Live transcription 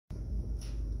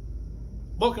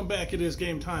Welcome back. It is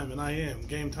game time, and I am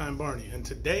Game Time Barney. And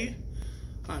today,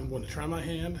 I'm going to try my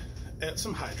hand at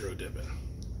some hydro dipping.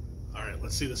 All right,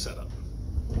 let's see the setup.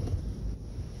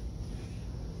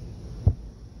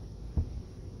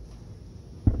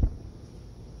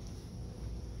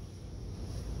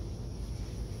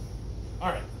 All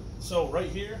right, so right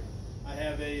here, I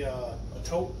have a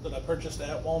tote that I purchased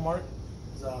at Walmart,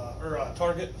 or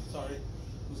Target. Sorry, it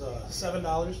was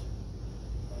 $7.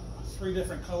 3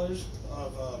 different colors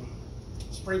of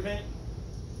spray paint: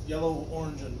 yellow,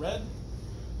 orange, and red.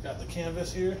 Got the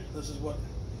canvas here. This is what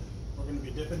we're going to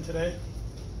be dipping today.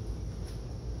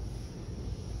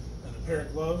 And a pair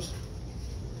of gloves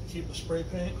to keep the spray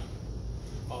paint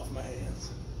off my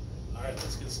hands. All right,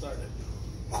 let's get started.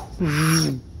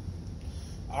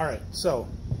 All right, so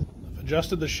I've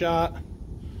adjusted the shot.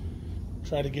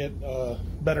 Try to get a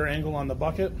better angle on the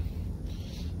bucket.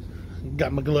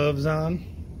 Got my gloves on.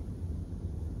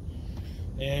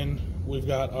 And we've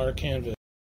got our canvas.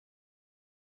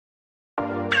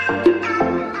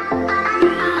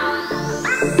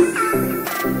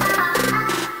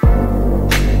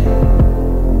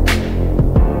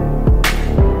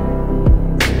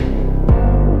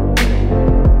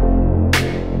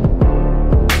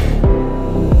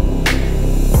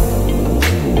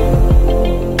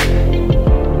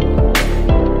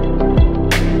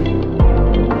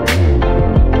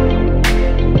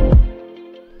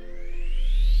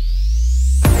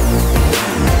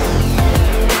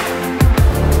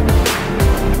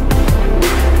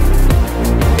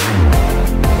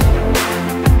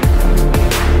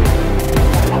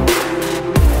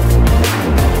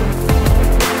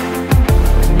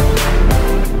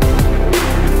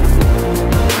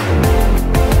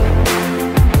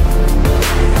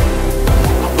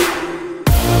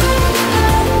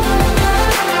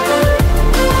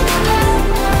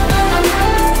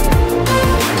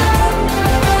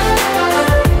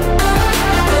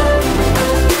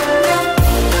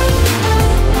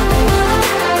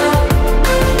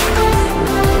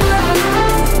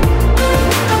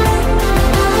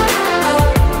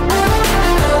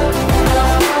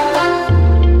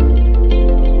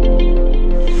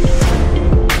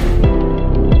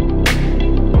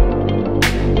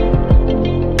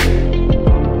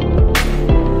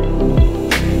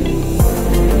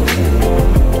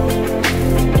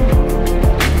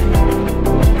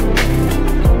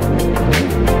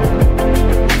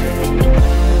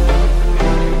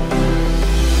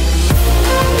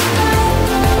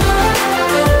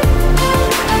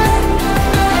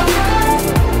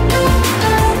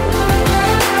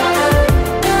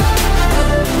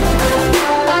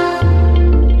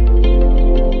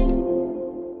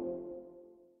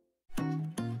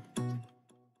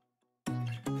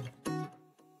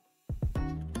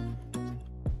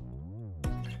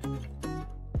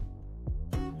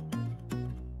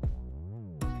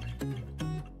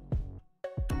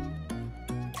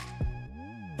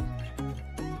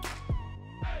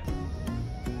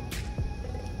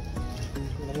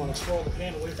 I want to swirl the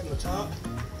paint away from the top,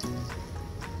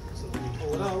 so when you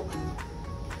pull it out,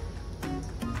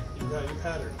 you've got your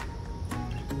pattern.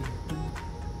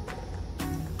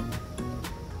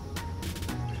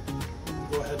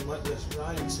 Go ahead and let this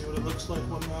dry and see what it looks like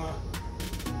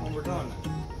when we're done.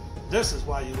 This is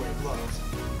why you wear gloves.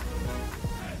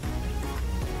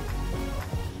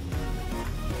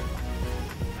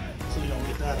 So you don't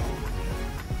get that on.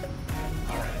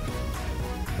 All right.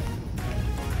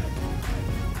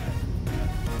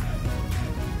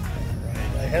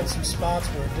 I had some spots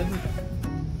where it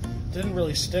didn't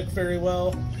really stick very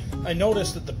well. I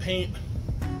noticed that the paint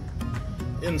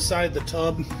inside the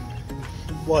tub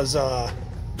was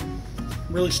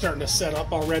really starting to set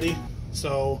up already,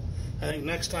 so I think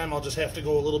next time I'll just have to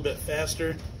go a little bit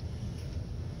faster.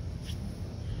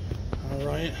 All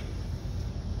right.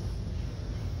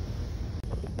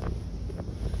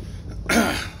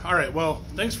 All right, well,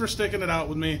 thanks for sticking it out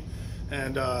with me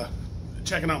and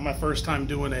checking out my first time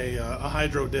doing a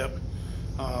hydro dip.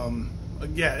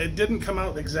 Yeah, it didn't come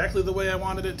out exactly the way I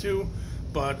wanted it to,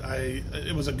 but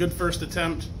it was a good first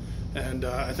attempt, and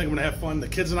I think I'm gonna have fun. The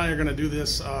kids and I are gonna do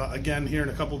this again here in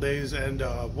a couple days, and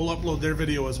we'll upload their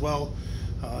video as well,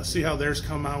 see how theirs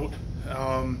come out.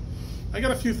 I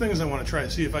got a few things I want to try to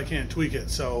see if I can't tweak it.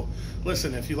 So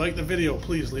listen, if you like the video,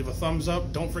 please leave a thumbs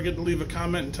up. Don't forget to leave a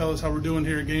comment and tell us how we're doing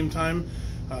here at Game Time.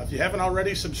 If you haven't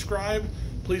already, subscribe.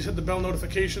 Please hit the bell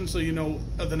notification so you know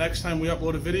the next time we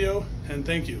upload a video. And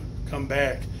thank you. Come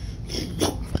back.